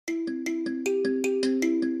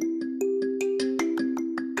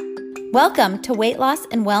Welcome to Weight Loss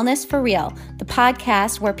and Wellness for Real, the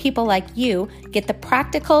podcast where people like you get the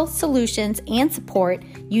practical solutions and support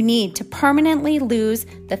you need to permanently lose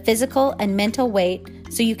the physical and mental weight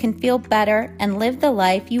so you can feel better and live the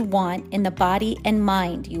life you want in the body and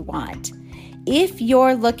mind you want. If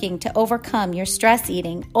you're looking to overcome your stress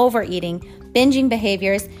eating, overeating, binging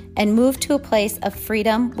behaviors, and move to a place of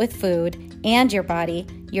freedom with food and your body,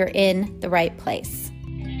 you're in the right place.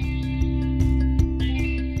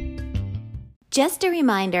 Just a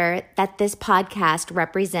reminder that this podcast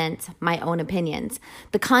represents my own opinions.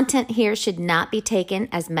 The content here should not be taken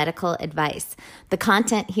as medical advice. The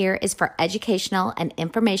content here is for educational and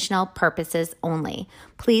informational purposes only.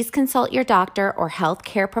 Please consult your doctor or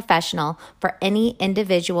healthcare professional for any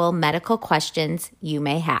individual medical questions you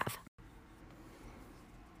may have.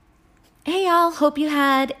 Hey y'all, hope you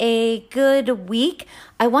had a good week.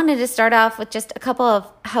 I wanted to start off with just a couple of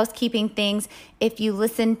housekeeping things. If you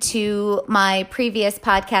listened to my previous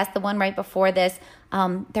podcast, the one right before this,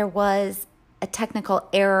 there was a technical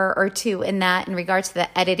error or two in that in regards to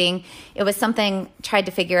the editing. It was something I tried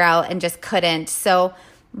to figure out and just couldn't. So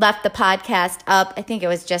left the podcast up. I think it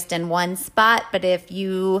was just in one spot, but if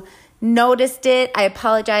you noticed it, I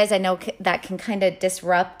apologize. I know that can kind of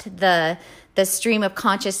disrupt the stream of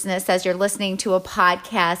consciousness as you're listening to a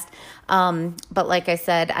podcast. But like I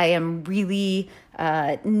said, I am really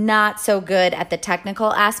not so good at the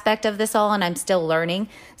technical aspect of this all, and I'm still learning.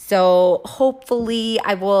 So hopefully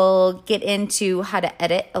I will get into how to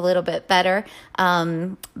edit a little bit better,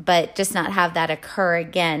 but just not have that occur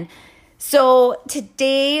again. So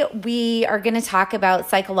today we are going to talk about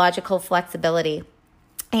psychological flexibility.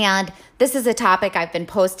 And this is a topic I've been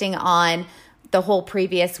posting on the whole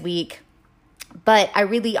previous week. But I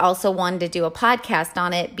really also wanted to do a podcast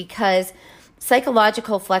on it because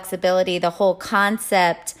psychological flexibility, the whole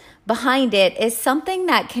concept behind it, is something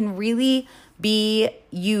that can really be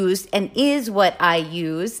used and is what I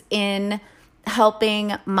use in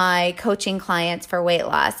helping my coaching clients for weight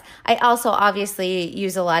loss. I also obviously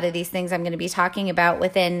use a lot of these things I'm going to be talking about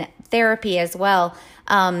within therapy as well.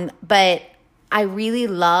 But I really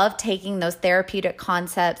love taking those therapeutic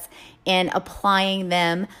concepts and applying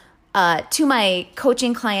them to my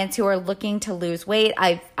coaching clients who are looking to lose weight.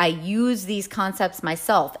 I use these concepts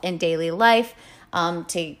myself in daily life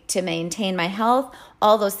to maintain my health,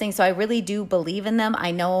 all those things. So I really do believe in them.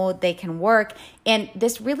 I know they can work. And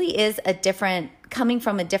this really is coming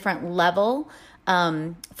from a different level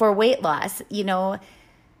for weight loss. You know,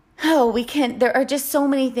 there are just so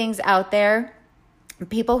many things out there.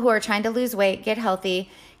 People who are trying to lose weight, get healthy,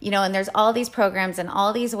 and there's all these programs and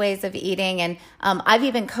all these ways of eating. And I've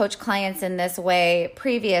even coached clients in this way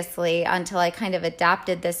previously until I kind of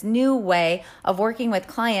adopted this new way of working with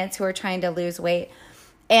clients who are trying to lose weight.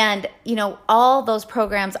 And, all those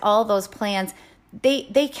programs, all those plans,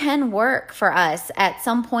 they can work for us at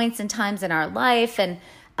some points and times in our life. And,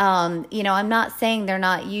 I'm not saying they're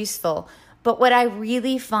not useful. But what I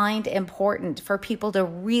really find important for people to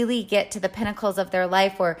really get to the pinnacles of their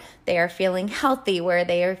life where they are feeling healthy, where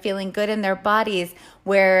they are feeling good in their bodies,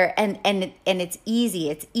 and it's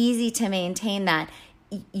easy to maintain that.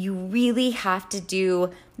 You really have to do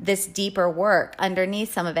this deeper work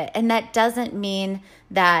underneath some of it. And that doesn't mean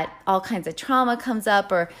that all kinds of trauma comes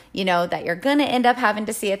up or, that you're going to end up having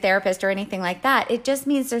to see a therapist or anything like that. It just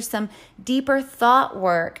means there's some deeper thought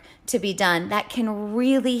work to be done that can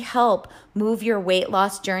really help move your weight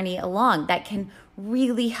loss journey along, that can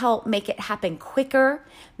really help make it happen quicker,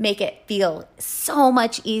 make it feel so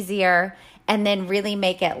much easier, and then really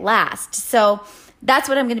make it last. So that's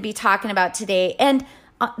what I'm going to be talking about today. And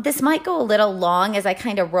this might go a little long as I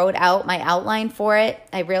kind of wrote out my outline for it.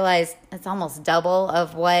 I realized it's almost double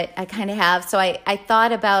of what I kind of have. So I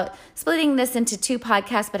thought about splitting this into two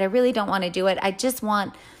podcasts, but I really don't want to do it. I just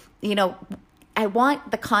want, I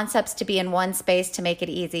want the concepts to be in one space to make it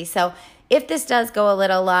easy. So if this does go a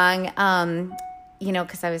little long,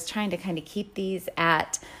 because I was trying to kind of keep these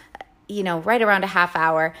at, right around a half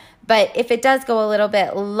hour. But if it does go a little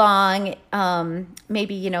bit long,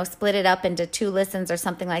 maybe, split it up into 2 listens or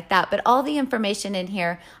something like that. But all the information in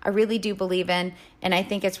here, I really do believe in, and I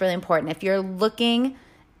think it's really important. If you're looking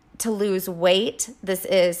to lose weight, this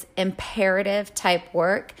is imperative type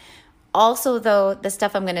work. Also, though, the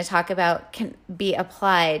stuff I'm going to talk about can be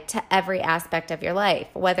applied to every aspect of your life,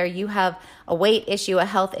 whether you have a weight issue, a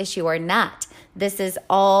health issue, or not. These are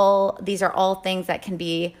all things that can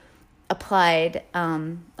be applied,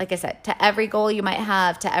 like I said, to every goal you might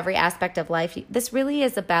have, to every aspect of life. This really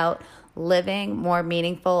is about living more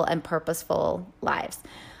meaningful and purposeful lives.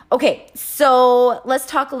 Okay, so let's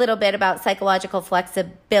talk a little bit about psychological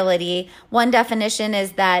flexibility. One definition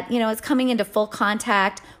is that, it's coming into full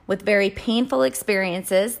contact with very painful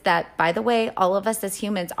experiences that, by the way, all of us as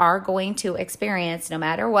humans are going to experience no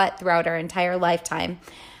matter what throughout our entire lifetime.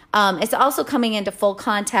 It's also coming into full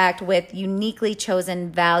contact with uniquely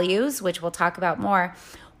chosen values, which we'll talk about more,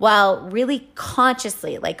 while really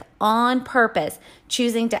consciously, like on purpose,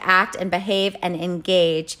 choosing to act and behave and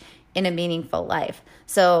engage in a meaningful life.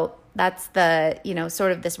 So that's the,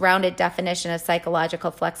 sort of this rounded definition of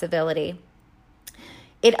psychological flexibility.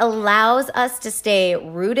 It allows us to stay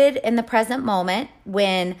rooted in the present moment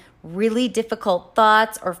when really difficult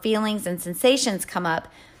thoughts or feelings and sensations come up.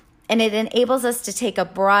 And it enables us to take a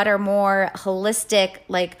broader, more holistic,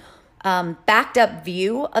 backed up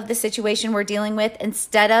view of the situation we're dealing with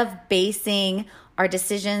instead of basing our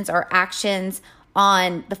decisions or actions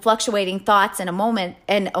on the fluctuating thoughts and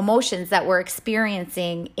emotions that we're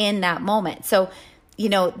experiencing in that moment. So,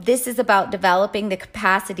 this is about developing the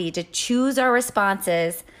capacity to choose our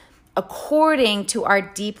responses according to our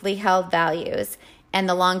deeply held values and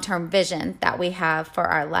the long-term vision that we have for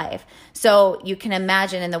our life. So you can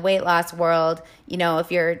imagine in the weight loss world,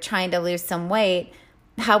 if you're trying to lose some weight,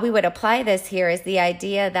 how we would apply this here is the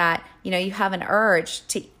idea that, you have an urge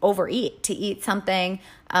to overeat, to eat something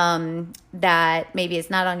that maybe is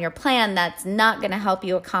not on your plan, that's not going to help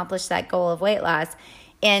you accomplish that goal of weight loss.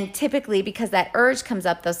 And typically, because that urge comes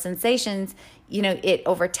up, those sensations, it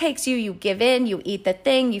overtakes you, you give in, you eat the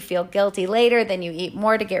thing, you feel guilty later, then you eat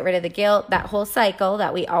more to get rid of the guilt, that whole cycle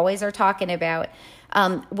that we always are talking about.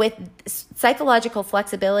 With psychological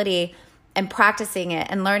flexibility and practicing it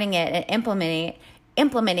and learning it and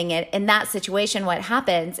implementing it in that situation, what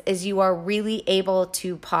happens is you are really able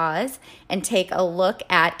to pause and take a look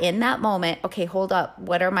at, in that moment, okay, hold up,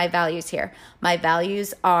 what are my values here? My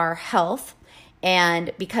values are health.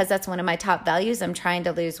 And because that's one of my top values, I'm trying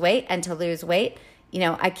to lose weight, and to lose weight,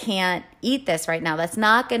 I can't eat this right now.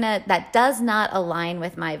 That does not align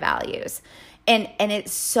with my values. And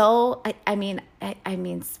it's so, I mean,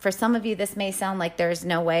 for some of you, this may sound like there's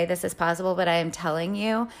no way this is possible, but I am telling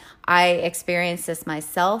you, I experienced this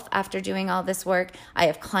myself after doing all this work. I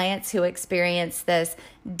have clients who experience this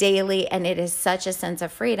daily, and it is such a sense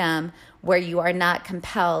of freedom where you are not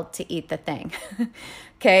compelled to eat the thing.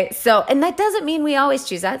 Okay, so, and that doesn't mean we always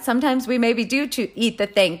choose that. Sometimes we maybe do eat the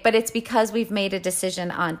thing, but it's because we've made a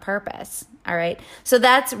decision on purpose, all right? So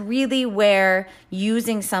that's really where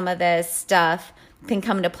using some of this stuff can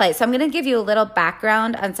come into play. So I'm going to give you a little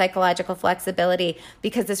background on psychological flexibility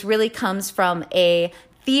because this really comes from a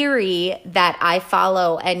theory that I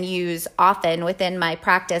follow and use often within my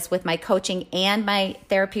practice with my coaching and my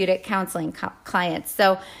therapeutic counseling clients.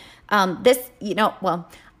 So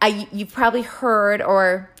you've probably heard,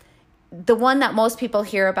 or the one that most people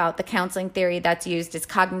hear about, the counseling theory that's used, is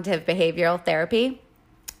cognitive behavioral therapy.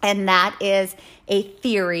 And that is a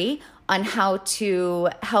theory on how to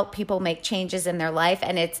help people make changes in their life.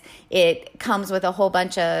 And it comes with a whole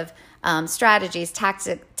bunch of strategies,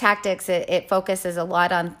 tactics. It focuses a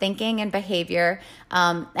lot on thinking and behavior.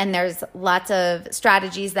 And there's lots of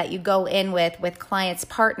strategies that you go in with clients,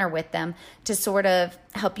 partner with them to sort of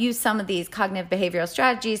help use some of these cognitive behavioral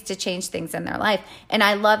strategies to change things in their life. And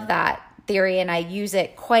I love that theory, and I use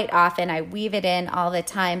it quite often. I weave it in all the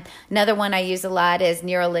time. Another one I use a lot is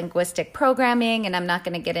neuro-linguistic programming, and I'm not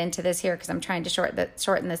going to get into this here because I'm trying to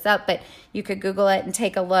shorten this up, but you could Google it and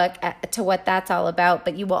take a look to what that's all about.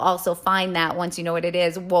 But you will also find that, once you know what it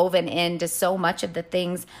is, woven into so much of the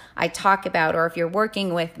things I talk about, or if you're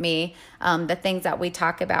working with me, the things that we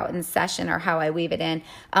talk about in session or how I weave it in.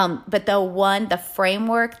 But the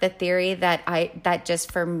framework, the theory that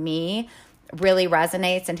just for me really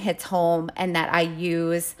resonates and hits home and that I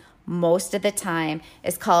use most of the time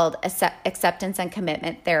is called acceptance and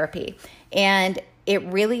commitment therapy. And it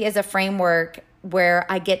really is a framework where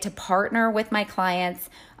I get to partner with my clients,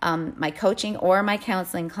 my coaching or my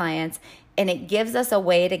counseling clients, and it gives us a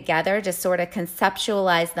way together to sort of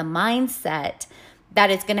conceptualize the mindset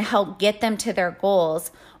that is going to help get them to their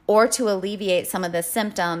goals or to alleviate some of the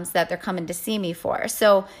symptoms that they're coming to see me for.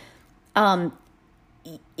 So,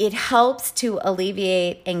 it helps to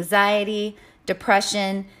alleviate anxiety,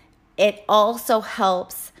 depression. It also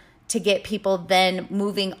helps to get people then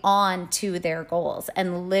moving on to their goals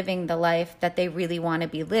and living the life that they really want to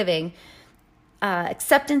be living.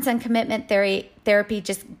 Acceptance and commitment therapy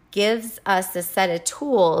just gives us a set of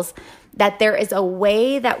tools that there is a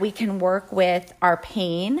way that we can work with our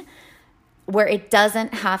pain where it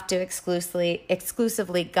doesn't have to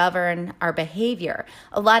exclusively govern our behavior.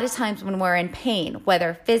 A lot of times when we're in pain,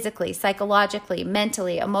 whether physically, psychologically,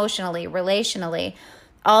 mentally, emotionally, relationally,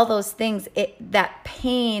 all those things, that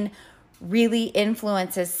pain really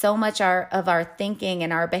influences so much of our thinking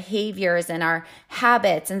and our behaviors and our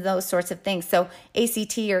habits and those sorts of things. So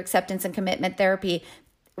ACT, or acceptance and commitment therapy,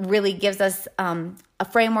 really gives us a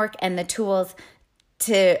framework and the tools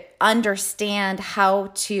to understand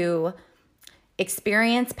how to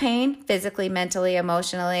experience pain physically, mentally,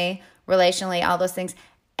 emotionally, relationally, all those things.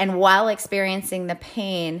 And while experiencing the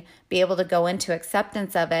pain, be able to go into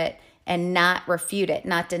acceptance of it and not refute it,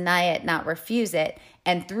 not deny it, not refuse it.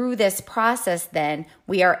 And through this process, then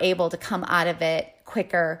we are able to come out of it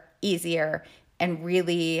quicker, easier, and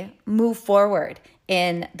really move forward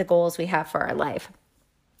in the goals we have for our life.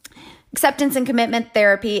 Acceptance and commitment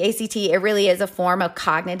therapy, ACT, it really is a form of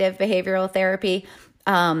cognitive behavioral therapy,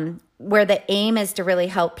 where the aim is to really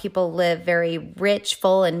help people live very rich,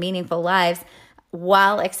 full, and meaningful lives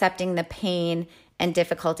while accepting the pain and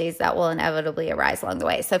difficulties that will inevitably arise along the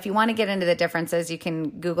way. So if you want to get into the differences, you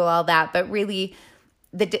can Google all that. But really,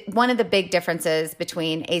 one of the big differences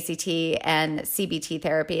between ACT and CBT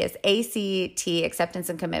therapy is ACT, acceptance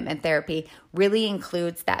and commitment therapy, really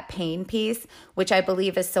includes that pain piece, which I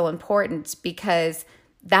believe is so important because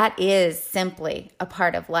that is simply a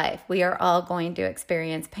part of life. We are all going to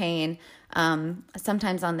experience pain,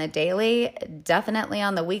 sometimes on the daily, definitely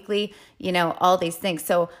on the weekly, all these things.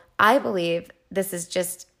 So I believe this is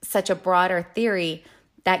just such a broader theory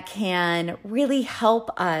that can really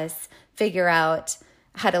help us figure out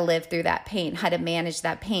how to live through that pain, how to manage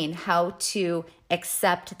that pain, how to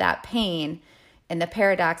accept that pain. And the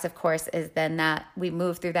paradox, of course, is then that we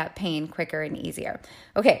move through that pain quicker and easier.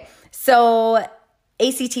 Okay, so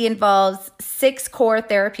ACT involves 6 core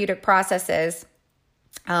therapeutic processes,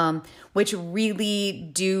 which really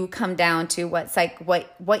do come down to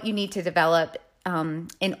what you need to develop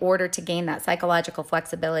in order to gain that psychological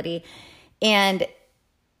flexibility. And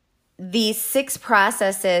these 6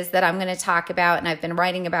 processes that I'm going to talk about and I've been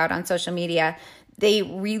writing about on social media, they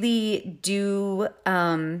really do,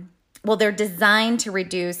 they're designed to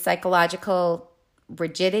reduce psychological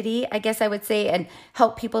rigidity, I guess I would say, and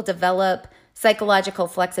help people develop psychological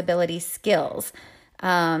flexibility skills.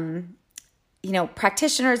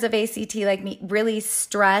 Practitioners of ACT like me really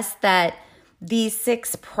stress that these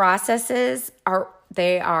 6 processes are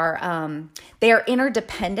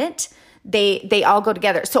interdependent. They all go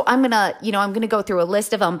together. So I'm gonna go through a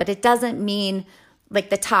list of them, but it doesn't mean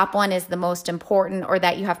like the top one is the most important or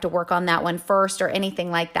that you have to work on that one first or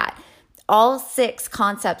anything like that. All 6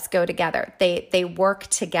 concepts go together. They work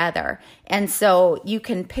together. And so you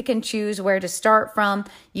can pick and choose where to start from.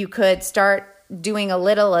 You could start doing a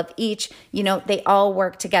little of each, they all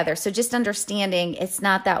work together. So just understanding it's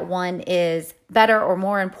not that one is better or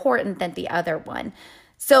more important than the other one.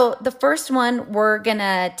 So the first one we're going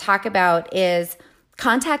to talk about is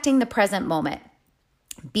contacting the present moment.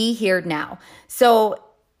 Be here now. So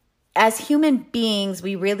as human beings,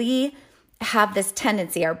 we really have this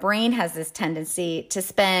tendency, our brain has this tendency to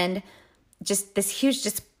spend just this huge,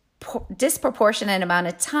 disproportionate amount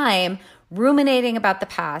of time ruminating about the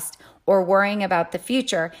past or worrying about the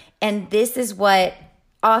future. And this is what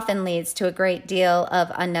often leads to a great deal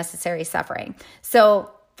of unnecessary suffering. So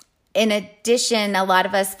in addition, a lot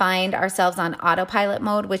of us find ourselves on autopilot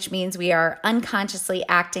mode, which means we are unconsciously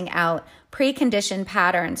acting out preconditioned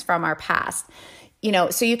patterns from our past.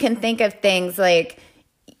 So you can think of things like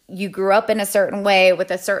you grew up in a certain way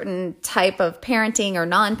with a certain type of parenting or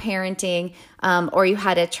non-parenting, or you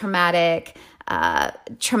had a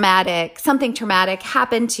something traumatic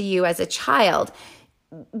happened to you as a child.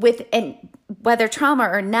 And whether trauma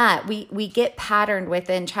or not, we get patterned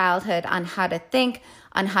within childhood on how to think,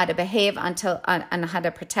 on how to behave, on how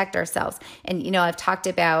to protect ourselves. And, I've talked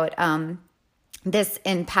about this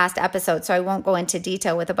in past episodes, so I won't go into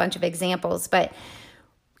detail with a bunch of examples, but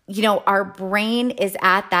our brain is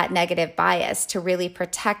at that negative bias to really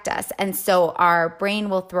protect us. And so our brain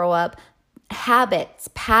will throw up habits,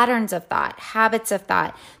 patterns of thought, habits of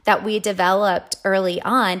thought that we developed early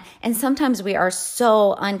on. And sometimes we are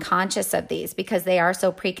so unconscious of these because they are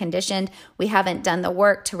so preconditioned. We haven't done the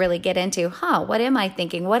work to really get into, what am I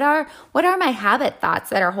thinking? What are my habit thoughts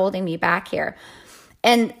that are holding me back here?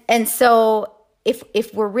 And so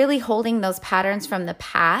if we're really holding those patterns from the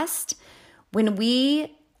past, when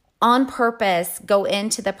we on purpose go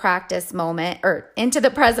into the practice moment or into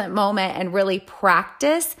the present moment and really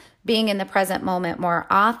practice being in the present moment more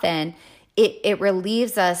often, it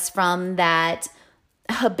relieves us from that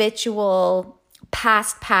habitual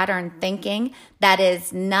past pattern thinking that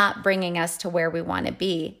is not bringing us to where we want to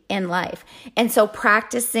be in life. And so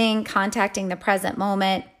practicing contacting the present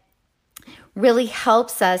moment really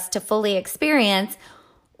helps us to fully experience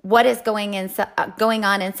what is going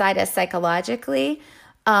on inside us psychologically,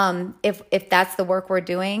 if that's the work we're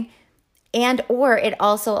doing. And or it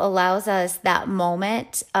also allows us that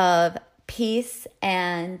moment of peace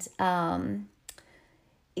and, can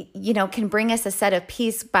bring us a set of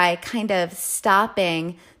peace by kind of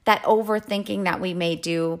stopping that overthinking that we may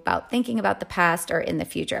do about thinking about the past or in the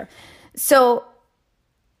future. So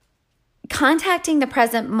contacting the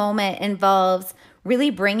present moment involves really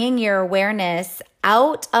bringing your awareness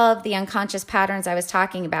out of the unconscious patterns I was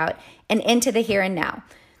talking about and into the here and now,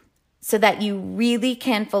 so that you really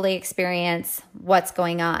can fully experience what's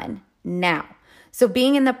going on now. So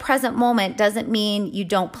being in the present moment doesn't mean you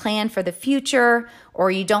don't plan for the future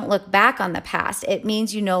or you don't look back on the past. It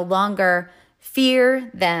means you no longer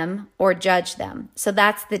fear them or judge them. So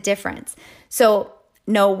that's the difference. So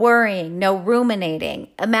no worrying, no ruminating.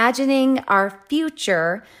 Imagining our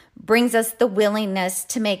future brings us the willingness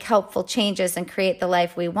to make helpful changes and create the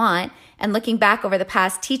life we want. And looking back over the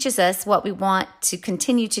past teaches us what we want to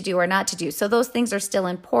continue to do or not to do. So those things are still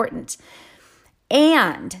important.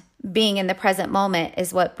 And being in the present moment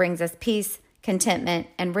is what brings us peace, contentment,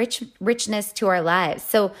 and richness to our lives.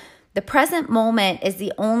 So the present moment is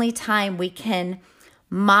the only time we can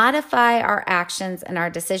modify our actions and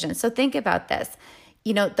our decisions. So think about this.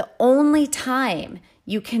 The only time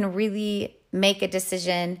you can really make a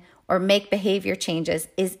decision or make behavior changes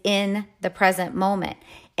is in the present moment.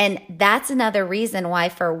 And that's another reason why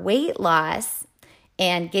for weight loss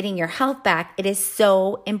and getting your health back, it is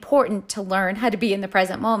so important to learn how to be in the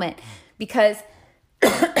present moment. Because,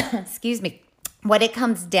 excuse me, what it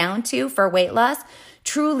comes down to for weight loss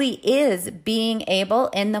truly is being able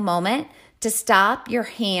in the moment to stop your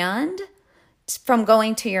hand from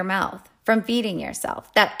going to your mouth, from feeding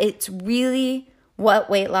yourself. That it's really what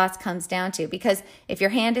weight loss comes down to. Because if your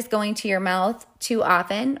hand is going to your mouth too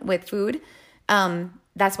often with food,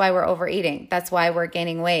 that's why we're overeating. That's why we're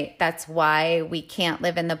gaining weight. That's why we can't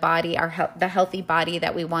live in the body, the healthy body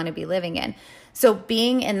that we want to be living in. So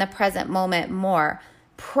being in the present moment more,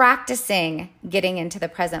 practicing getting into the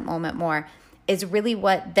present moment more is really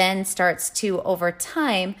what then starts to, over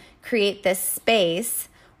time, create this space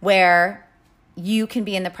where you can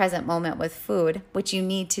be in the present moment with food, which you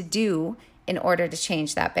need to do in order to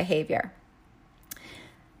change that behavior.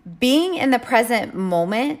 Being in the present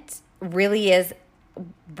moment really is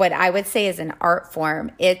what I would say is an art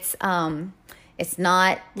form. It's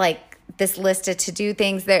not like this list of to-do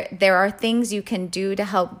things. There are things you can do to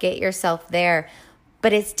help get yourself there,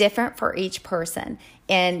 but it's different for each person,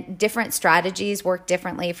 and different strategies work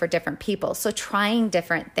differently for different people. So trying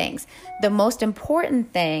different things. The most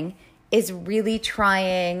important thing is really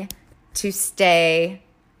trying to stay,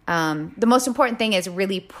 the most important thing is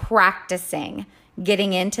really practicing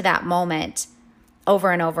getting into that moment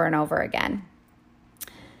over and over and over again.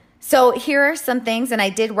 So here are some things, and I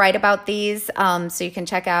did write about these, so you can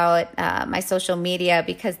check out my social media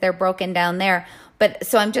because they're broken down there. But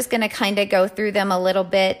so I'm just going to kind of go through them a little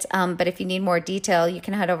bit. But if you need more detail, you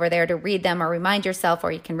can head over there to read them or remind yourself,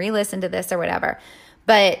 or you can re-listen to this or whatever.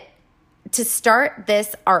 But to start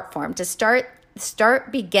this art form, to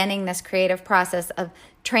start beginning this creative process of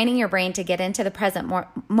training your brain to get into the present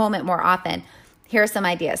moment more often, here are some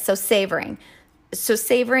ideas. So savoring. So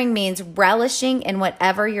savoring means relishing in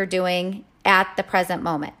whatever you're doing at the present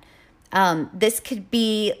moment. This could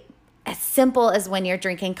be as simple as when you're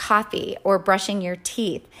drinking coffee or brushing your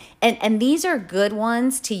teeth. And these are good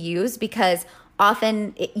ones to use because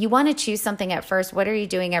often you want to choose something at first. What are you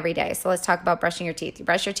doing every day? So let's talk about brushing your teeth. You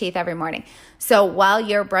brush your teeth every morning. So while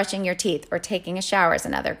you're brushing your teeth, or taking a shower is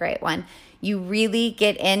another great one, you really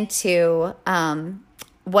get into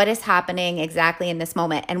what is happening exactly in this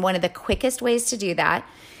moment. And one of the quickest ways to do that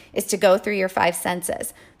is to go through your 5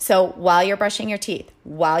 senses. So while you're brushing your teeth,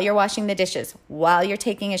 while you're washing the dishes, while you're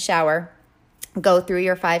taking a shower, go through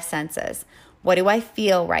your 5 senses. What do I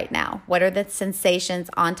feel right now? What are the sensations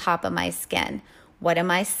on top of my skin? What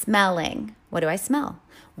am I smelling? What do I smell?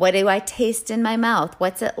 What do I taste in my mouth?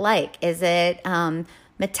 What's it like? Is it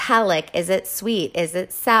metallic? Is it sweet? Is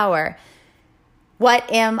it sour? What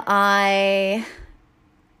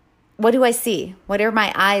do I see? What are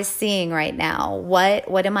my eyes seeing right now?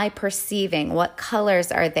 What am I perceiving? What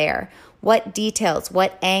colors are there? What details?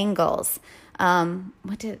 What angles?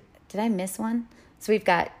 Did I miss one? So we've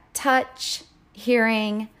got touch,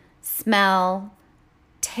 hearing, smell,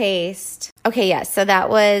 taste. Okay, yes. So that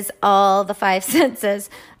was all the 5 senses: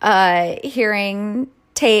 hearing,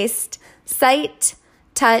 taste, sight,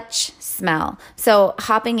 touch, smell. So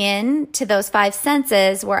hopping in to those 5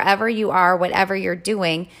 senses, wherever you are, whatever you're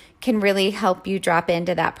doing, can really help you drop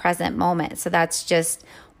into that present moment. So that's just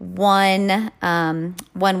one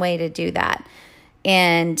way to do that,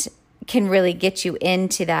 and can really get you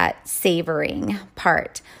into that savoring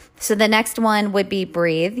part. So the next one would be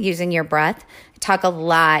breathe, using your breath. I talk a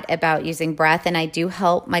lot about using breath, and I do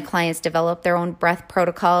help my clients develop their own breath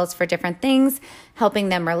protocols for different things, helping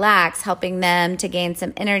them relax, helping them to gain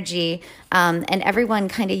some energy. And everyone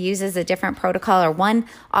kind of uses a different protocol, or one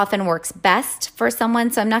often works best for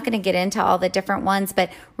someone. So I'm not going to get into all the different ones,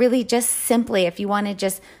 but really just simply, if you want to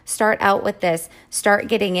just start out with this, start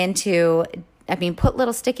getting into, put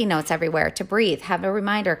little sticky notes everywhere to breathe. Have a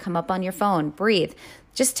reminder come up on your phone, breathe.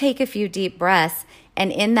 Just take a few deep breaths,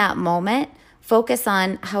 and in that moment, focus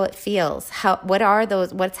on how it feels.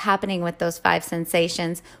 What's happening with those 5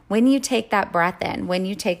 sensations when you take that breath in, when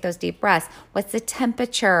you take those deep breaths? What's the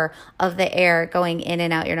temperature of the air going in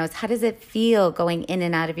and out your nose? How does it feel going in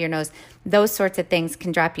and out of your nose? Those sorts of things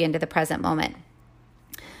can drop you into the present moment.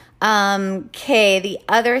 Okay, the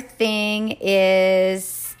other thing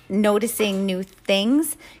is noticing new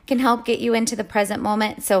things can help get you into the present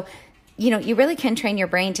moment. So you really can train your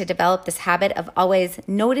brain to develop this habit of always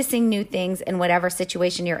noticing new things in whatever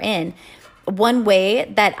situation you're in. One way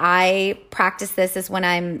that I practice this is when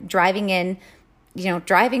I'm driving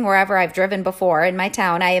wherever I've driven before in my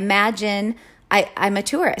town. I imagine I'm a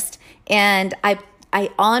tourist, and I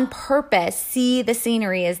on purpose see the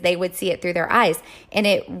scenery as they would see it through their eyes. And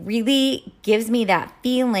it really gives me that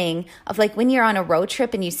feeling of like when you're on a road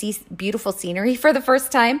trip and you see beautiful scenery for the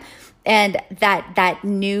first time, and that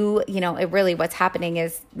new, what's happening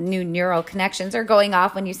is new neural connections are going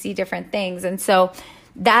off when you see different things. And so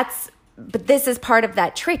but this is part of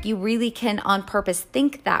that trick. You really can on purpose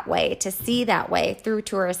think that way, to see that way through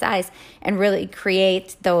tourist eyes, and really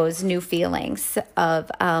create those new feelings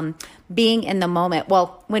of being in the moment.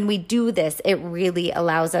 Well, when we do this, it really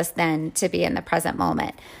allows us then to be in the present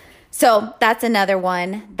moment. So that's another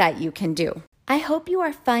one that you can do. I hope you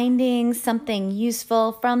are finding something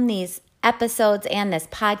useful from these episodes and this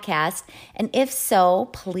podcast. And if so,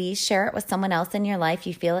 please share it with someone else in your life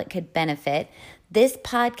you feel it could benefit. This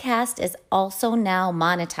podcast is also now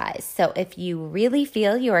monetized. So if you really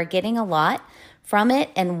feel you are getting a lot from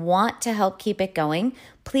it and want to help keep it going,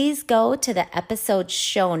 please go to the episode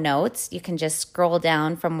show notes. You can just scroll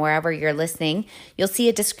down from wherever you're listening. You'll see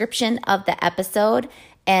a description of the episode,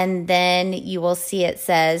 and then you will see it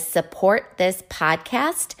says support this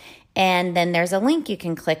podcast. And then there's a link you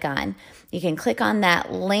can click on. You can click on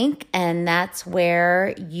that link, and that's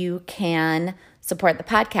where you can support the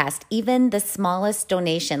podcast. Even the smallest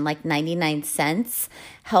donation, like 99 cents,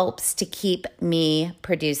 helps to keep me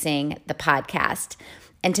producing the podcast.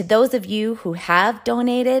 And to those of you who have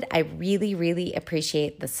donated, I really, really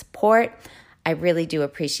appreciate the support. I really do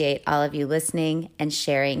appreciate all of you listening and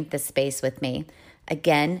sharing the space with me.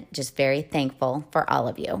 Again, just very thankful for all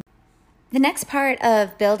of you. The next part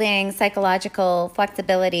of building psychological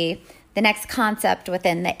flexibility, the next concept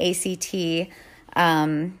within the ACT,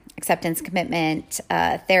 acceptance commitment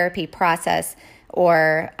therapy process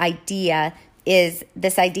or idea, is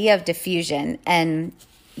this idea of diffusion. And,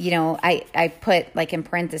 I put like in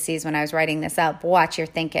parentheses when I was writing this up, watch your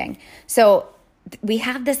thinking. So we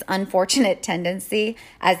have this unfortunate tendency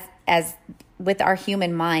as with our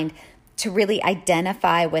human mind to really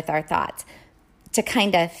identify with our thoughts, to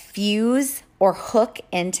kind of fuse or hook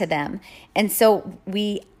into them. And so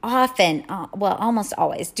we often, almost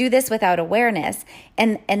always do this without awareness.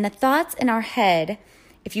 And the thoughts in our head,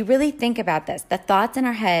 if you really think about this, the thoughts in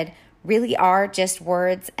our head really are just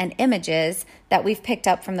words and images that we've picked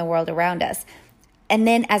up from the world around us. And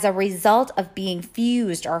then as a result of being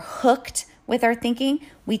fused or hooked with our thinking,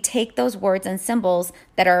 we take those words and symbols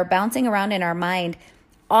that are bouncing around in our mind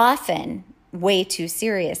often way too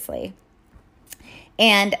seriously.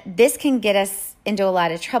 And this can get us into a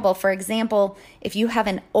lot of trouble. For example, if you have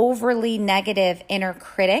an overly negative inner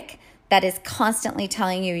critic that is constantly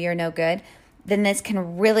telling you you're no good, then this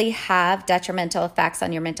can really have detrimental effects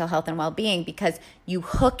on your mental health and well-being, because you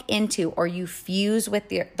hook into or you fuse with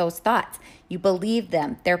those thoughts. You believe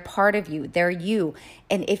them. They're part of you. They're you.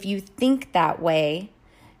 And if you think that way,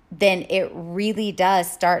 then it really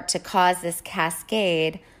does start to cause this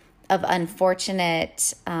cascade of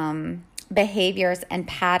unfortunate behaviors and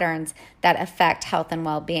patterns that affect health and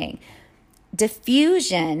well-being.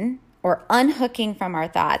 Diffusion, or unhooking from our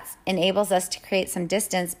thoughts, enables us to create some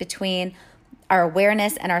distance between our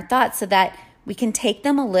awareness and our thoughts so that we can take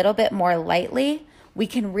them a little bit more lightly. We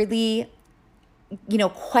can really,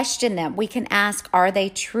 question them. We can ask, are they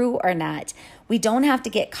true or not? We don't have to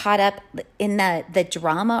get caught up in the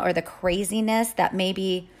drama or the craziness that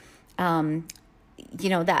maybe, that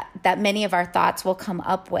many of our thoughts will come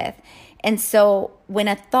up with. And so when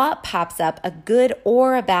a thought pops up, a good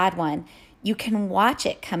or a bad one, you can watch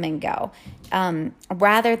it come and go,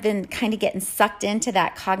 rather than kind of getting sucked into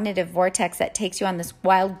that cognitive vortex that takes you on this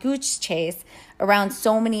wild goose chase around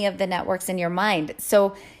so many of the networks in your mind.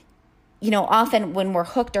 So, often when we're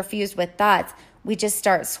hooked or fused with thoughts, we just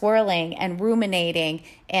start swirling and ruminating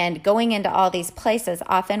and going into all these places,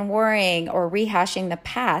 often worrying or rehashing the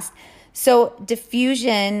past. So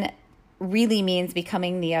diffusion really means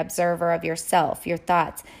becoming the observer of yourself, your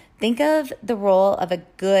thoughts. Think of the role of a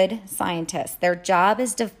good scientist. Their job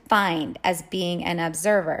is defined as being an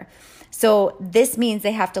observer. So this means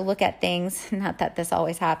they have to look at things, not that this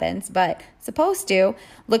always happens, but supposed to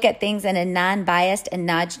look at things in a non-biased and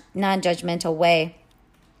non-judgmental way.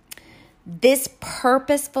 This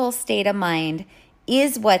purposeful state of mind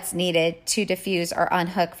is what's needed to diffuse or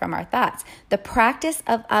unhook from our thoughts. The practice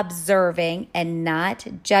of observing and not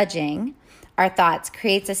judging our thoughts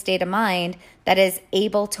creates a state of mind that is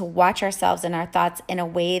able to watch ourselves and our thoughts in a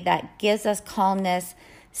way that gives us calmness,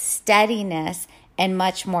 steadiness, and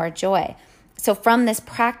much more joy. So from this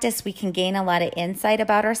practice, we can gain a lot of insight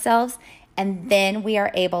about ourselves, and then we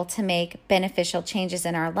are able to make beneficial changes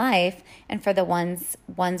in our life and for the ones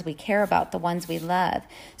we care about, the ones we love.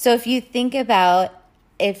 So if you think about,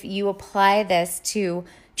 if you apply this to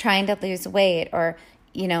trying to lose weight or,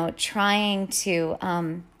 trying to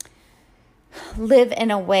live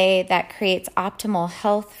in a way that creates optimal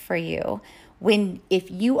health for you, if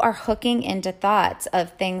you are hooking into thoughts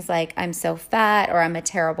of things like I'm so fat, or I'm a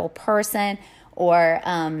terrible person, or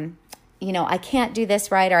I can't do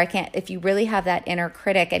this right, or I can't, if you really have that inner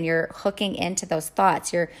critic and you're hooking into those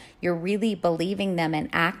thoughts, you're really believing them and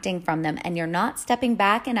acting from them, and you're not stepping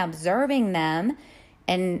back and observing them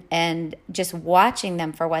and just watching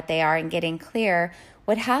them for what they are and getting clear.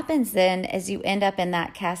 What happens then is you end up in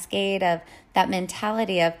that cascade of that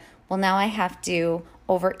mentality of, well, now I have to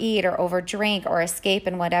overeat or overdrink or escape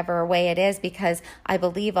in whatever way it is because I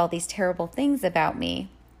believe all these terrible things about me.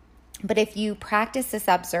 But if you practice this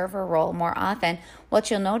observer role more often,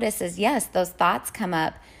 what you'll notice is, yes, those thoughts come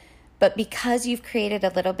up, but because you've created a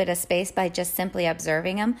little bit of space by just simply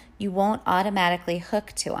observing them, you won't automatically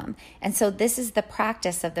hook to them. And so this is the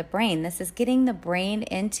practice of the brain. This is getting the brain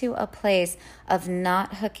into a place of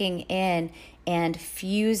not hooking in and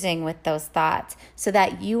fusing with those thoughts so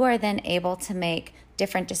that you are then able to make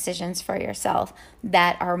different decisions for yourself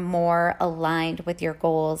that are more aligned with your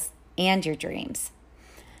goals and your dreams.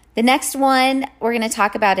 The next one we're going to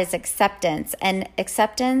talk about is acceptance. And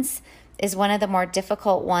acceptance is one of the more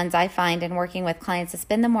difficult ones I find in working with clients. It's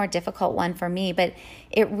been the more difficult one for me, but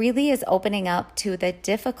it really is opening up to the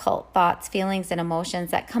difficult thoughts, feelings, and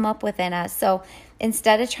emotions that come up within us. So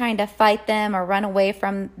instead of trying to fight them or run away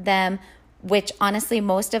from them, which honestly,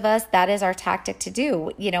 most of us, that is our tactic to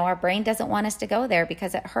do. Our brain doesn't want us to go there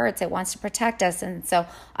because it hurts. It wants to protect us. And so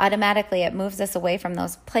automatically it moves us away from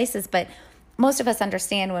those places. But most of us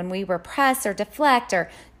understand when we repress or deflect or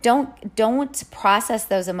don't process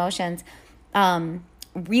those emotions,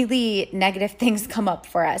 really negative things come up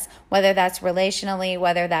for us, whether that's relationally,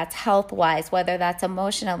 whether that's health-wise, whether that's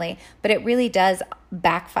emotionally, but it really does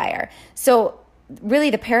backfire. So really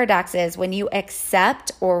the paradox is when you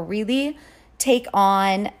accept or really take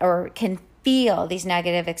on or can feel these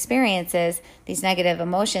negative experiences, these negative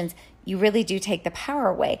emotions, you really do take the power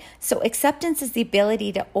away. So acceptance is the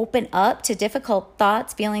ability to open up to difficult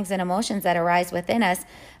thoughts, feelings, and emotions that arise within us.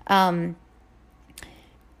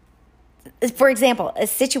 For example, a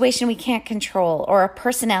situation we can't control, or a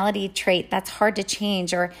personality trait that's hard to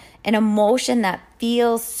change, or an emotion that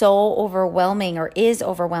feels so overwhelming or is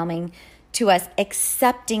overwhelming to us.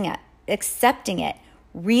 Accepting it,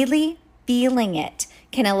 really feeling it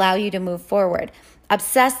can allow you to move forward.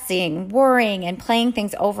 Obsessing, worrying, and playing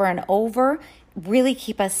things over and over really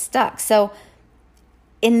keep us stuck. So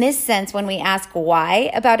in this sense, when we ask why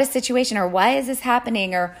about a situation, or why is this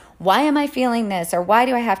happening, or why am I feeling this, or why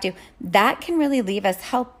do I have to, that can really leave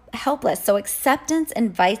us helpless. So acceptance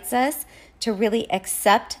invites us to really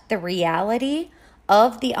accept the reality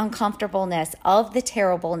of the uncomfortableness, of the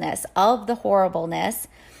terribleness, of the horribleness,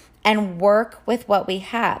 and work with what we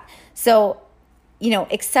have. So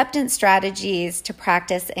acceptance strategies to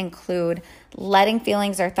practice include letting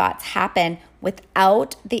feelings or thoughts happen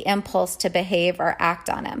without the impulse to behave or act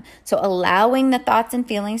on them. So allowing the thoughts and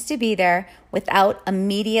feelings to be there without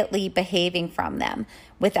immediately behaving from them,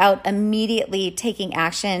 without immediately taking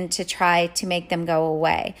action to try to make them go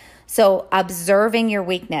away. So observing your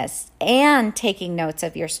weakness and taking notes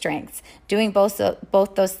of your strengths, doing both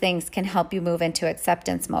those things can help you move into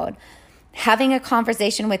acceptance mode. Having a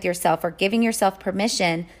conversation with yourself or giving yourself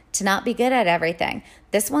permission to not be good at everything.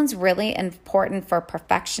 This one's really important for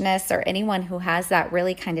perfectionists or anyone who has that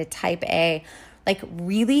really kind of type A, like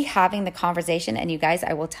really having the conversation. And you guys,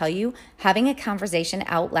 I will tell you, having a conversation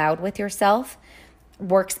out loud with yourself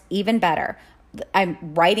works even better. I'm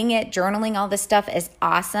writing it, journaling, all this stuff is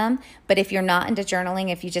awesome. But if you're not into journaling,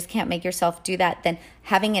 if you just can't make yourself do that, then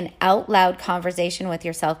having an out loud conversation with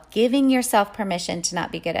yourself, giving yourself permission to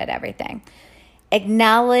not be good at everything.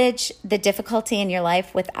 Acknowledge the difficulty in your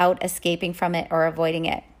life without escaping from it or avoiding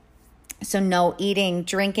it. So no eating,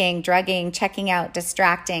 drinking, drugging, checking out,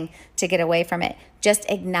 distracting to get away from it. Just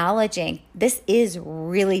acknowledging this is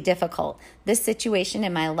really difficult. This situation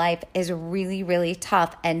in my life is really, really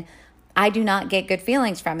tough, and I do not get good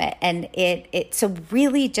feelings from it. And so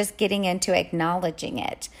really just getting into acknowledging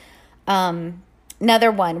it.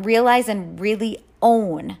 Another one, realize and really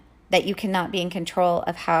own that you cannot be in control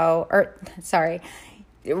of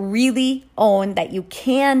really own that you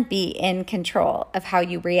can be in control of how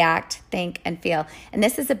you react, think, and feel. And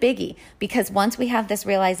this is a biggie, because once we have this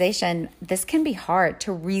realization, this can be hard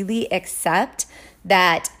to really accept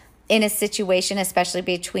that in a situation, especially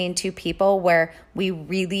between two people where we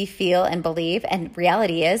really feel and believe, and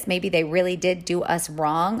reality is maybe they really did do us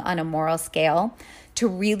wrong on a moral scale, to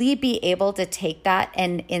really be able to take that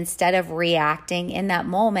and instead of reacting in that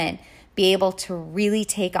moment, be able to really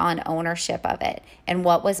take on ownership of it. And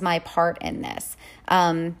what was my part in this?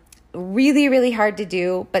 Really, really hard to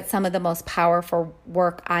do, but some of the most powerful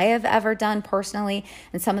work I have ever done personally,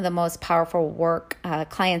 and some of the most powerful work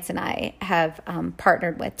clients and I have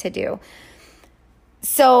partnered with to do.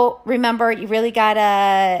 So remember, you really got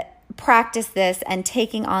to practice this, and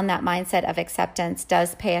taking on that mindset of acceptance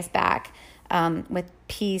does pay us back with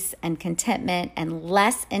peace and contentment and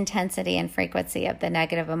less intensity and frequency of the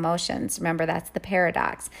negative emotions. Remember, that's the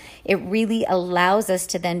paradox. It really allows us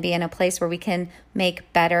to then be in a place where we can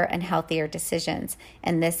make better and healthier decisions.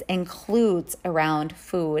 And this includes around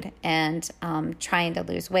food and trying to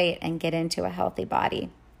lose weight and get into a healthy body.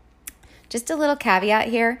 Just a little caveat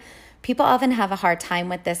here. People often have a hard time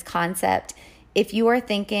with this concept. If you are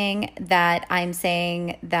thinking that I'm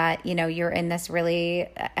saying that, you're in this really,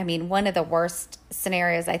 one of the worst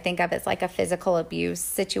scenarios I think of is like a physical abuse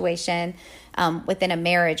situation within a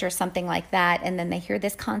marriage or something like that. And then they hear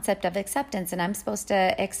this concept of acceptance, and I'm supposed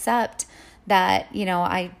to accept that,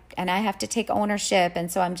 I have to take ownership. And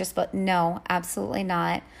so no, absolutely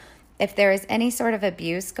not. If there is any sort of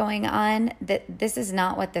abuse going on, this is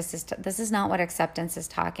not what this is not what acceptance is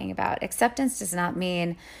talking about. Acceptance does not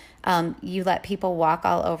mean you let people walk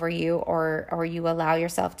all over you or you allow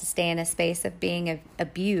yourself to stay in a space of being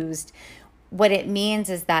abused. What it means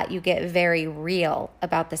is that you get very real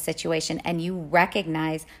about the situation and you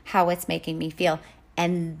recognize how it's making me feel.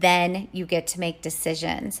 And then you get to make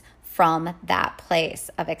decisions from that place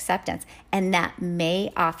of acceptance. And that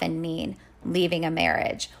may often mean leaving a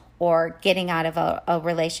marriage or getting out of a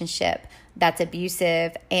relationship that's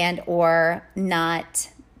abusive and or not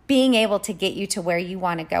being able to get you to where you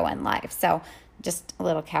want to go in life. So just a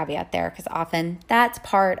little caveat there, because often that's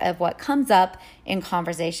part of what comes up in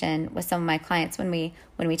conversation with some of my clients when we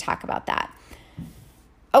talk about that.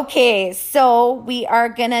 Okay, so we are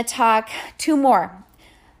going to talk two more.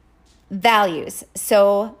 Values.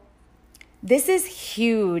 So this is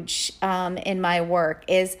huge in my work,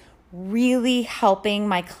 is really helping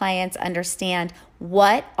my clients understand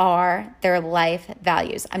what are their life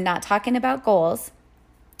values. I'm not talking about goals.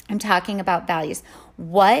 I'm talking about values.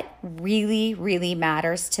 What really, really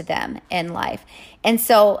matters to them in life. And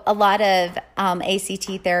so a lot of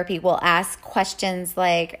ACT therapy will ask questions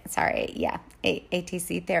like,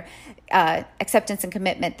 ATC therapy, acceptance and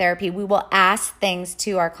commitment therapy. We will ask things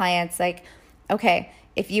to our clients like, okay,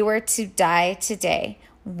 if you were to die today,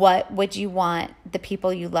 what would you want the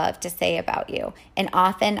people you love to say about you? And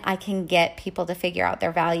often I can get people to figure out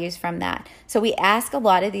their values from that. So we ask a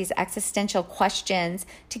lot of these existential questions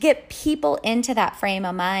to get people into that frame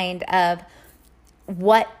of mind of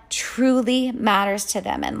what truly matters to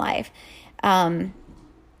them in life.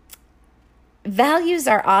 Values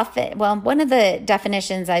are often, one of the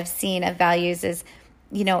definitions I've seen of values is,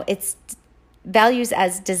 it's values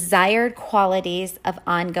as desired qualities of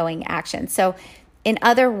ongoing action. So in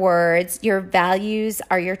other words, your values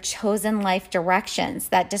are your chosen life directions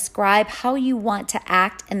that describe how you want to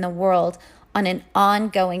act in the world on an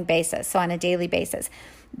ongoing basis, so on a daily basis.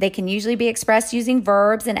 They can usually be expressed using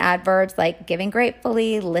verbs and adverbs like giving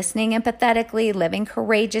gratefully, listening empathetically, living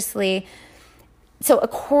courageously. So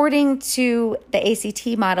according to the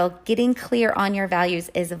ACT model, getting clear on your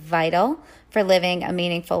values is vital for living a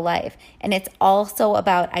meaningful life. And it's also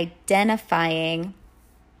about identifying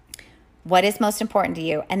what is most important to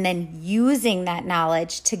you, and then using that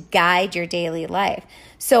knowledge to guide your daily life.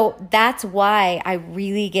 So that's why I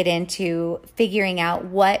really get into figuring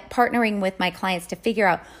out partnering with my clients to figure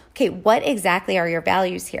out, okay, what exactly are your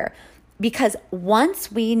values here? Because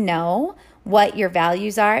once we know what your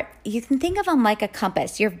values are, you can think of them like a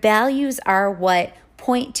compass. Your values are what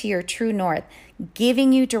point to your true north,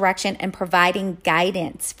 giving you direction and providing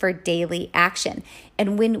guidance for daily action.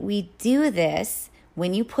 And when we do this,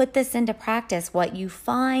 when you put this into practice, what you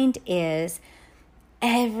find is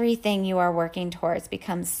everything you are working towards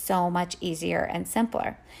becomes so much easier and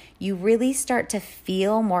simpler. You really start to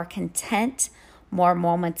feel more content, more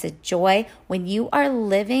moments of joy. When you are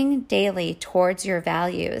living daily towards your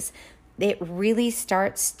values, it really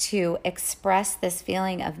starts to express this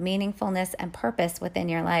feeling of meaningfulness and purpose within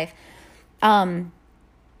your life.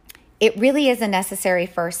 It really is a necessary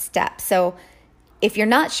first step. So if you're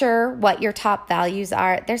not sure what your top values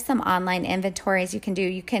are, there's some online inventories you can do.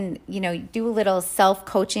 You can, do a little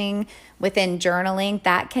self-coaching within journaling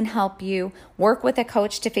that can help you work with a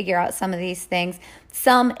coach to figure out some of these things.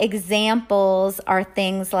 Some examples are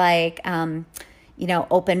things like,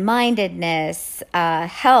 open-mindedness,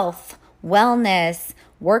 health, wellness,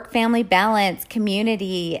 work-family balance,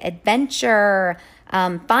 community, adventure,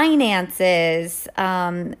 finances,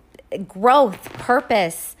 growth,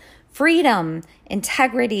 purpose, freedom,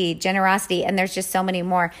 integrity, generosity, and there's just so many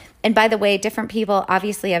more. And by the way, different people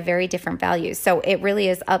obviously have very different values. So it really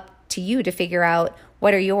is up to you to figure out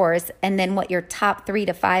what are yours and then what your top 3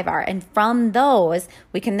 to 5 are. And from those,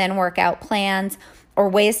 we can then work out plans or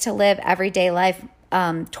ways to live everyday life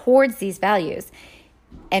towards these values.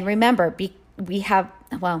 And remember, we have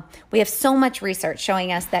so much research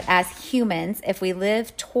showing us that as humans, if we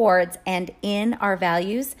live towards and in our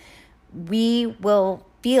values, we will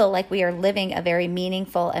feel like we are living a very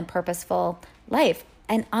meaningful and purposeful life.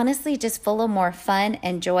 And honestly, just full of more fun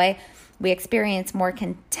and joy. We experience more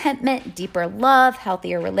contentment, deeper love,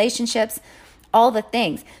 healthier relationships, all the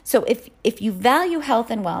things. So if you value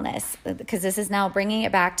health and wellness, because this is now bringing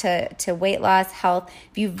it back to weight loss, health,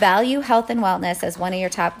 if you value health and wellness as one of your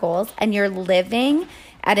top goals and you're living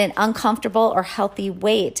at an uncomfortable or healthy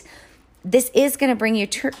weight, this is going to bring you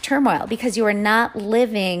turmoil because you are not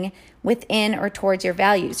living within or towards your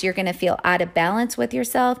values. You're going to feel out of balance with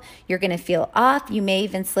yourself. You're going to feel off. You may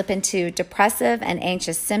even slip into depressive and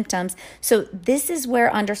anxious symptoms. So this is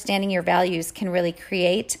where understanding your values can really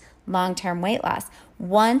create long-term weight loss.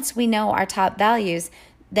 Once we know our top values,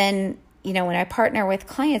 then, when I partner with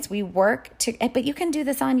clients, we work to, but you can do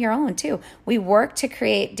this on your own too. We work to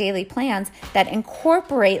create daily plans that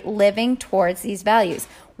incorporate living towards these values.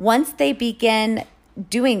 Once we begin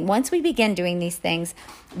doing these things,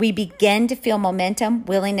 we begin to feel momentum,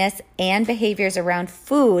 willingness, and behaviors around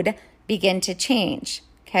food begin to change,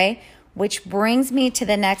 okay? Which brings me to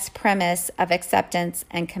the next premise of acceptance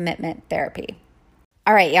and commitment therapy.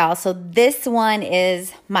 All right, y'all, so this one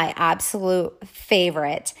is my absolute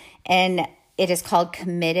favorite, and it is called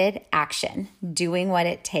committed action, doing what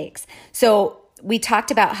it takes. So we talked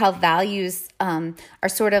about how values are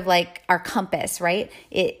sort of like our compass, right?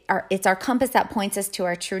 It's our compass that points us to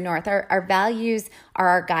our true north. Our values are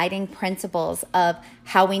our guiding principles of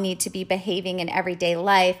how we need to be behaving in everyday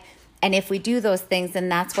life. And if we do those things, then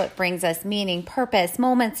that's what brings us meaning, purpose,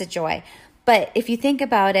 moments of joy. But if you think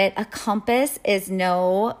about it, a compass is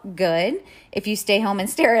no good if you stay home and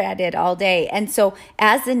stare at it all day. And so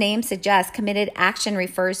as the name suggests, committed action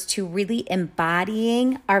refers to really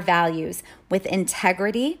embodying our values with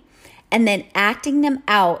integrity and then acting them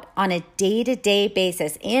out on a day-to-day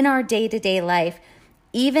basis in our day-to-day life,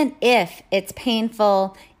 even if it's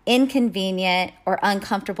painful, inconvenient, or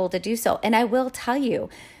uncomfortable to do so. And I will tell you,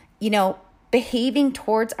 behaving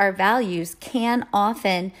towards our values can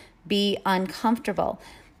often be uncomfortable.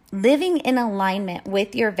 Living in alignment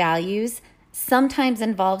with your values sometimes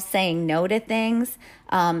involves saying no to things,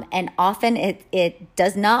 and often it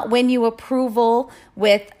does not win you approval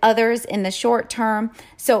with others in the short term.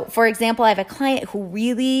 So, for example, I have a client who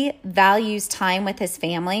really values time with his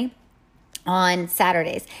family on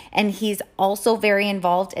Saturdays, and he's also very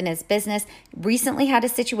involved in his business. Recently had a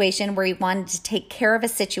situation where he wanted to take care of a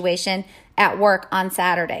situation at work on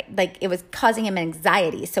Saturday. Like, it was causing him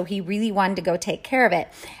anxiety, so he really wanted to go take care of it.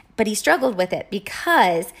 But he struggled with it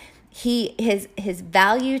because his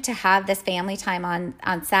value to have this family time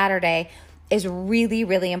on Saturday is really,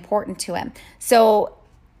 really important to him. So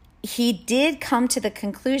he did come to the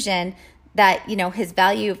conclusion that, his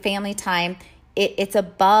value of family time, it's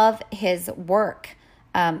above his work.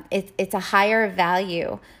 It's a higher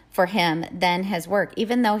value for him than his work,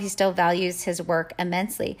 even though he still values his work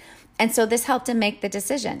immensely. And so this helped him make the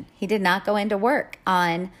decision. He did not go into work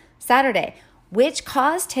on Saturday, which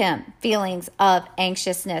caused him feelings of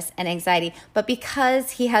anxiousness and anxiety. But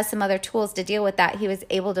because he has some other tools to deal with that, he was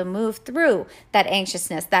able to move through that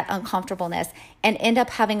anxiousness, that uncomfortableness, and end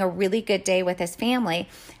up having a really good day with his family,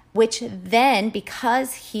 which then,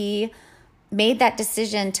 because he made that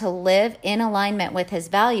decision to live in alignment with his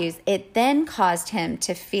values, it then caused him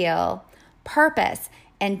to feel purpose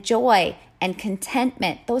and joy and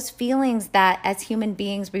contentment, those feelings that as human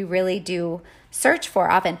beings we really do search for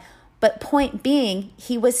often. But point being,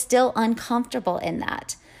 he was still uncomfortable in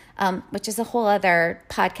that, which is a whole other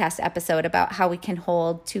podcast episode about how we can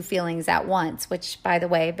hold two feelings at once, which, by the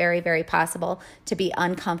way, very, very possible to be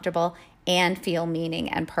uncomfortable and feel meaning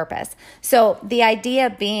and purpose. So the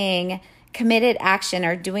idea being committed action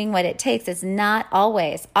or doing what it takes is not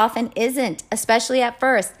always, often isn't, especially at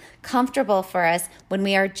first, comfortable for us when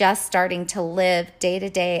we are just starting to live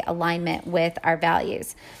day-to-day alignment with our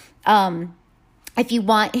values. If you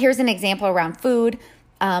want, here's an example around food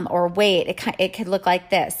or weight. It could look like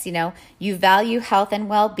this. You value health and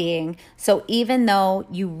well-being. So even though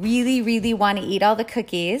you really, really want to eat all the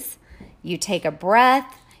cookies, you take a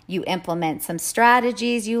breath, you implement some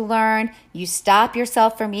strategies you learn, you stop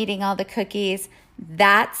yourself from eating all the cookies.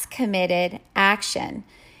 That's committed action.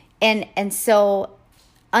 And so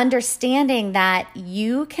understanding that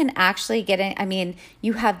you can actually get in,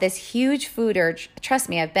 you have this huge food urge. Trust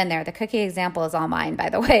me, I've been there. The cookie example is all mine, by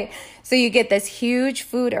the way. So you get this huge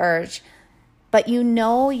food urge, but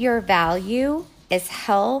your value is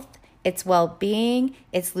health, it's well-being,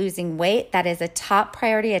 it's losing weight. That is a top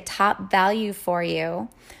priority, a top value for you.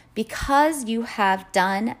 Because you have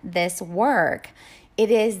done this work,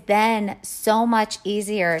 it is then so much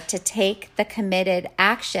easier to take the committed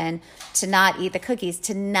action to not eat the cookies,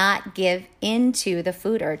 to not give into the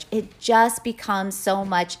food urge. It just becomes so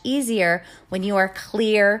much easier when you are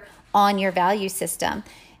clear on your value system.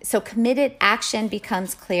 So committed action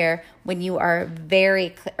becomes clear when you are very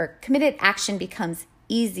clear, or committed action becomes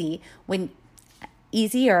easier.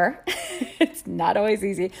 It's not always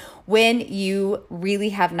easy when you really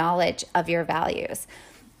have knowledge of your values.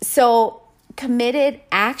 So committed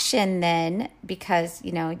action then, because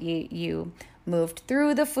you moved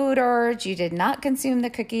through the food urge, you did not consume the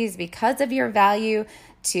cookies because of your value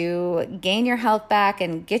to gain your health back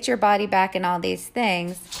and get your body back and all these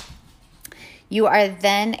things, you are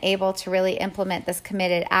then able to really implement this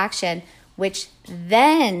committed action, which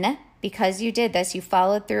then, because you did this, you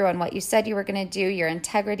followed through on what you said you were going to do, your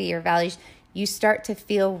integrity, your values, you start to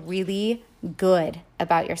feel really good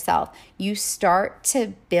about yourself. You start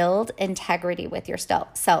to build integrity with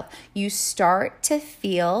yourself. You start to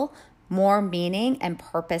feel more meaning and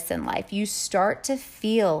purpose in life. You start to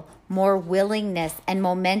feel more willingness and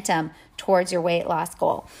momentum towards your weight loss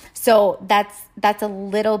goal. So that's a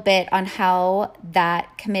little bit on how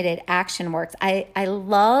that committed action works. I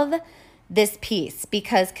love this piece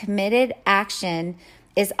because committed action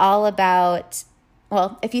is all about,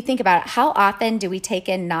 well, if you think about it, how often do we take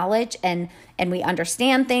in knowledge and we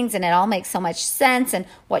understand things and it all makes so much sense and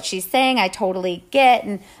what she's saying I totally get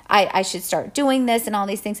and I should start doing this and all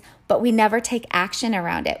these things, but we never take action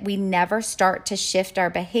around it. We never start to shift our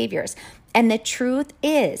behaviors. And the truth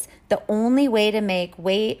is, the only way to make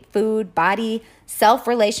weight, food, body,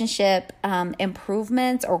 self-relationship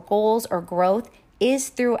improvements or goals or growth is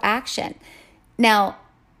through action. Now,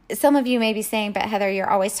 some of you may be saying, but Heather, you're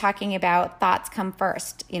always talking about thoughts come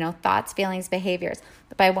first, thoughts, feelings, behaviors.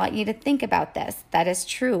 But I want you to think about this. That is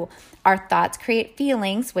true. Our thoughts create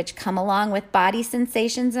feelings, which come along with body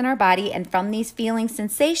sensations in our body. And from these feeling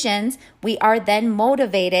sensations, we are then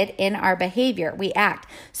motivated in our behavior. We act.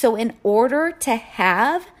 So in order to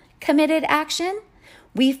have committed action,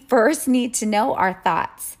 we first need to know our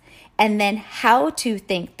thoughts. And then how to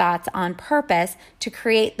think thoughts on purpose to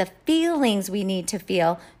create the feelings we need to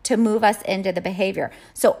feel to move us into the behavior.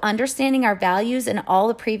 So understanding our values and all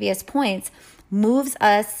the previous points moves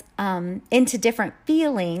us into different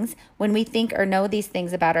feelings when we think or know these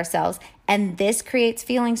things about ourselves. And this creates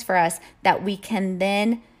feelings for us that we can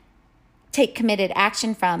then take committed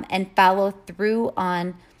action from and follow through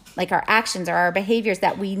on, like our actions or our behaviors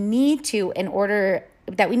that we need to implement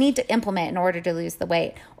in order to lose the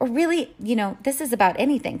weight. Or really, this is about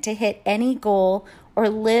anything, to hit any goal or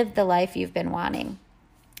live the life you've been wanting.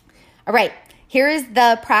 All right, here is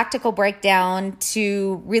the practical breakdown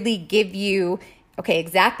to really give you,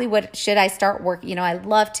 exactly what should I start working? I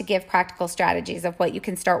love to give practical strategies of what you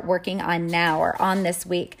can start working on now or on this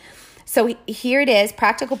week. So here it is,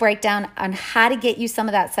 practical breakdown on how to get you some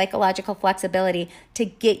of that psychological flexibility to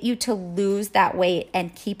get you to lose that weight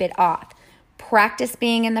and keep it off. Practice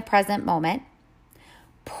being in the present moment.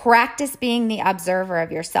 Practice being the observer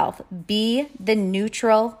of yourself. Be the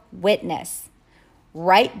neutral witness.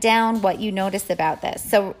 Write down what you notice about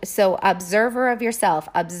this. So observer of yourself,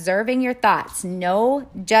 observing your thoughts, no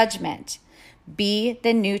judgment. Be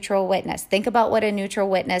the neutral witness. Think about what a neutral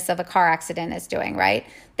witness of a car accident is doing, right?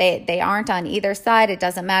 They aren't on either side. It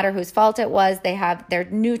doesn't matter whose fault it was. They're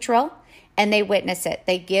neutral and they witness it.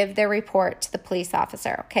 They give their report to the police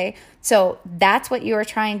officer, okay? So that's what you are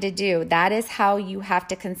trying to do. That is how you have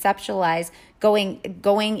to conceptualize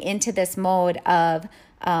going into this mode of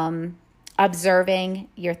observing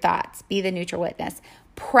your thoughts. Be the neutral witness.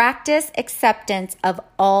 Practice acceptance of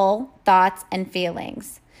all thoughts and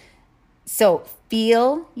feelings. So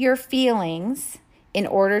feel your feelings in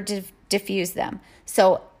order to diffuse them.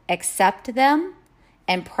 So accept them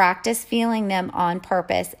and practice feeling them on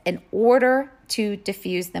purpose in order to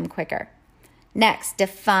diffuse them quicker. Next,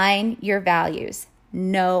 define your values.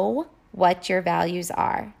 Know what your values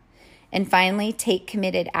are. And finally, take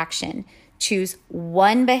committed action. Choose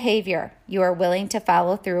one behavior you are willing to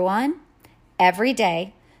follow through on every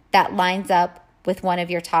day that lines up with one of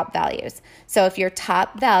your top values. So if your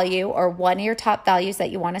top value or one of your top values that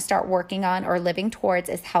you want to start working on or living towards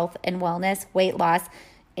is health and wellness, weight loss,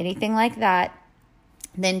 anything like that,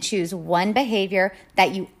 then choose one behavior that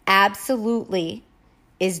you absolutely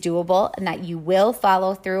is doable and that you will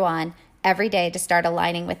follow through on every day to start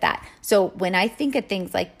aligning with that. So when I think of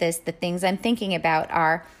things like this, the things I'm thinking about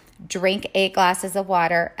are drink 8 glasses of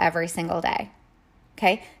water every single day.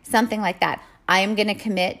 Okay? Something like that. I am going to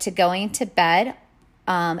commit to going to bed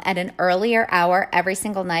at an earlier hour every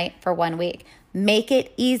single night for 1 week. Make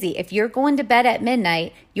it easy. If you're going to bed at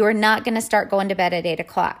midnight, you're not going to start going to bed at 8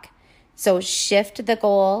 o'clock. So shift the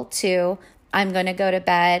goal to I'm going to go to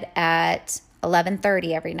bed at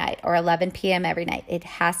 11:30 every night or 11 p.m. every night. It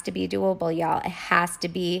has to be doable, y'all. It has to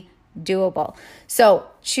be doable. So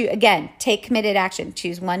again, take committed action.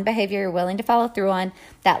 Choose one behavior you're willing to follow through on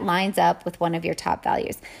that lines up with one of your top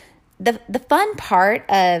values. The fun part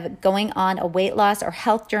of going on a weight loss or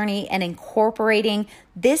health journey and incorporating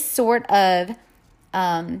this sort of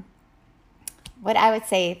what I would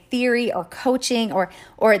say theory or coaching or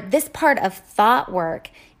this part of thought work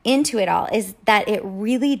into it all is that it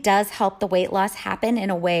really does help the weight loss happen in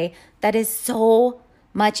a way that is so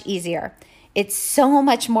much easier. It's so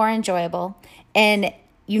much more enjoyable, and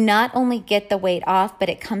you not only get the weight off, but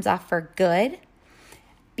it comes off for good.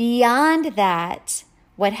 Beyond that,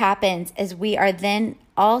 what happens is we are then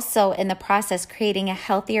also in the process creating a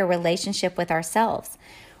healthier relationship with ourselves.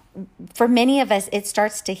 For many of us, it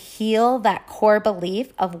starts to heal that core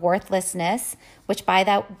belief of worthlessness, which by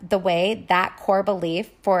the way, that core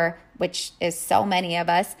belief for which is so many of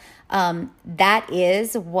us, that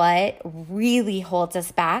is what really holds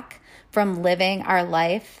us back from living our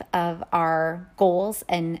life of our goals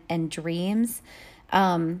and dreams.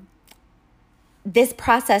 This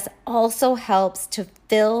process also helps to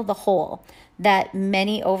fill the hole that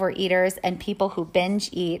many overeaters and people who binge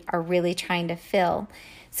eat are really trying to fill.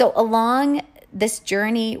 So along this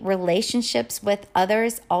journey, relationships with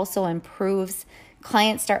others also improves.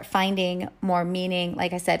 Clients start finding more meaning,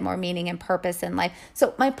 like I said, more meaning and purpose in life.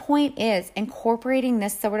 So my point is incorporating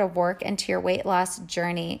this sort of work into your weight loss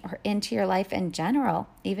journey or into your life in general,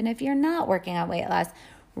 even if you're not working on weight loss,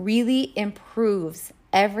 really improves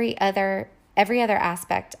every other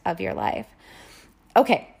aspect of your life.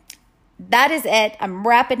 Okay. That is it. I'm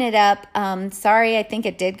wrapping it up. Sorry, I think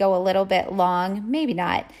it did go a little bit long. Maybe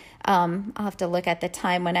not. I'll have to look at the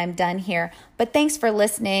time when I'm done here. But thanks for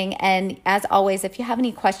listening. And as always, if you have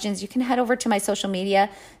any questions, you can head over to my social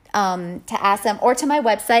media to ask them or to my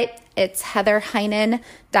website. It's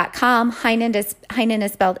heatherheynen.com. Heynen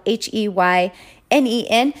is spelled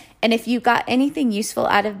Heynen. And if you got anything useful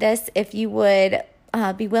out of this, if you would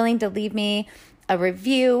be willing to leave me a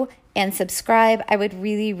review and subscribe, I would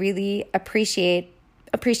really, really appreciate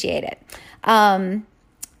it.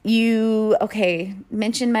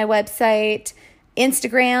 Mention my website,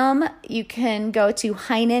 Instagram. You can go to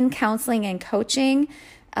Heynen Counseling and Coaching,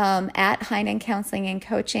 at Heynen Counseling and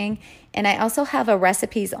Coaching. And I also have a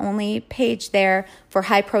recipes only page there for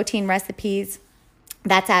high protein recipes.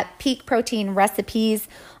 That's at Peak Protein Recipes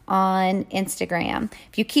on Instagram.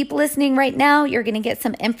 If you keep listening right now, you're going to get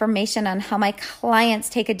some information on how my clients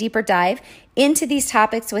take a deeper dive into these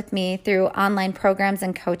topics with me through online programs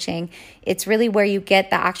and coaching. It's really where you get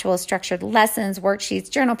the actual structured lessons, worksheets,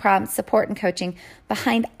 journal prompts, support, and coaching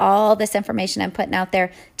behind all this information I'm putting out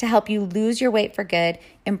there to help you lose your weight for good,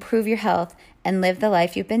 improve your health, and live the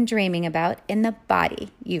life you've been dreaming about in the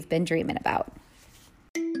body you've been dreaming about.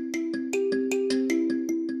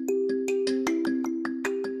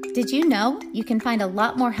 Did you know you can find a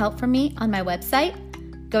lot more help from me on my website?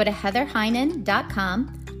 Go to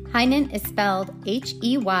heatherheynen.com. Heynen is spelled Heynen,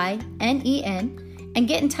 and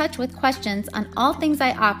get in touch with questions on all things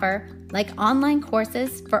I offer, like online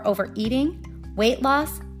courses for overeating, weight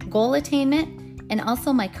loss, goal attainment, and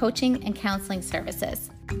also my coaching and counseling services.